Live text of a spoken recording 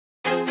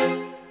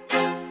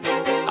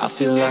I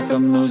feel like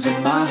I'm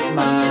losing my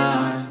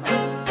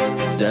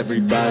mind. Is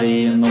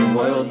everybody in the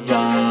world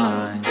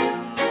blind?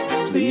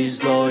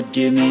 Please, Lord,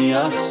 give me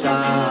a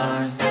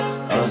sign,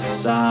 a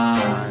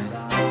sign.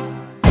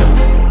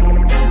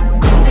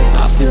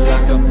 I feel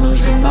like I'm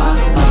losing my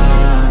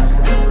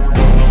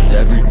mind. Is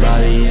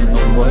everybody in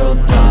the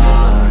world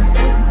blind?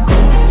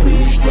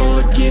 Please,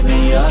 Lord, give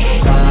me a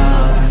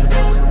sign,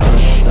 a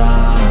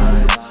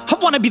sign. I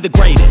wanna be the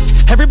greatest.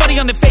 Everybody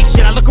on the fake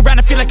shit. I look around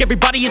and feel like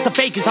everybody is the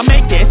fakest. I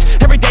make this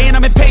every day and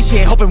I'm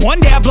impatient, hoping one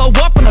day I blow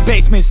up from the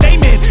basement.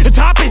 Statement, the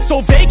top is so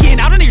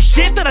vacant. I don't hear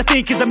shit that I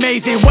think is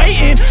amazing.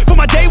 Waiting for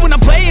my day when I'm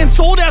playing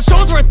sold out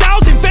shows for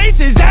 1,000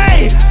 faces.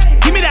 Hey,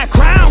 give me that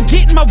crown,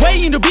 get in my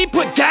way and to be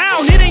put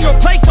down. It ain't your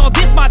place, all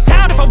this my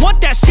town. If I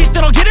want that shit,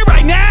 then I'll get it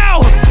right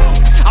now.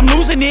 I'm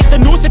losing it, the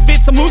noose it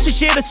fits. I'm losing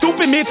shit, a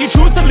stupid myth. You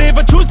choose to live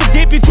or choose to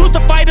dip. You choose to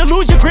fight or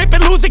lose your grip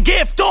and lose a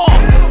gift.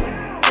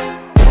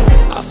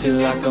 I feel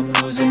like I'm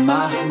losing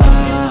my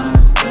mind.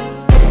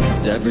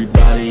 Is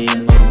everybody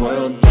in the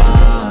world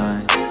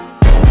blind?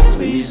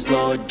 Please,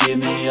 Lord, give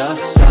me a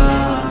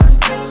sign,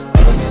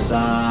 a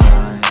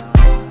sign.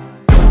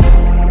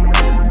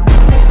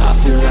 I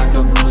feel like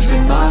I'm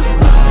losing my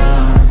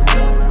mind.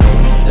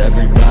 Is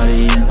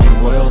everybody in the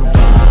world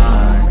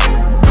blind?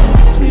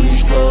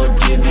 Please, Lord,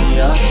 give me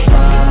a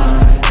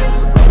sign,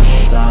 a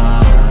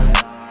sign.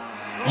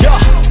 Yeah,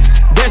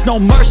 there's no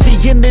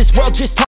mercy in this world, just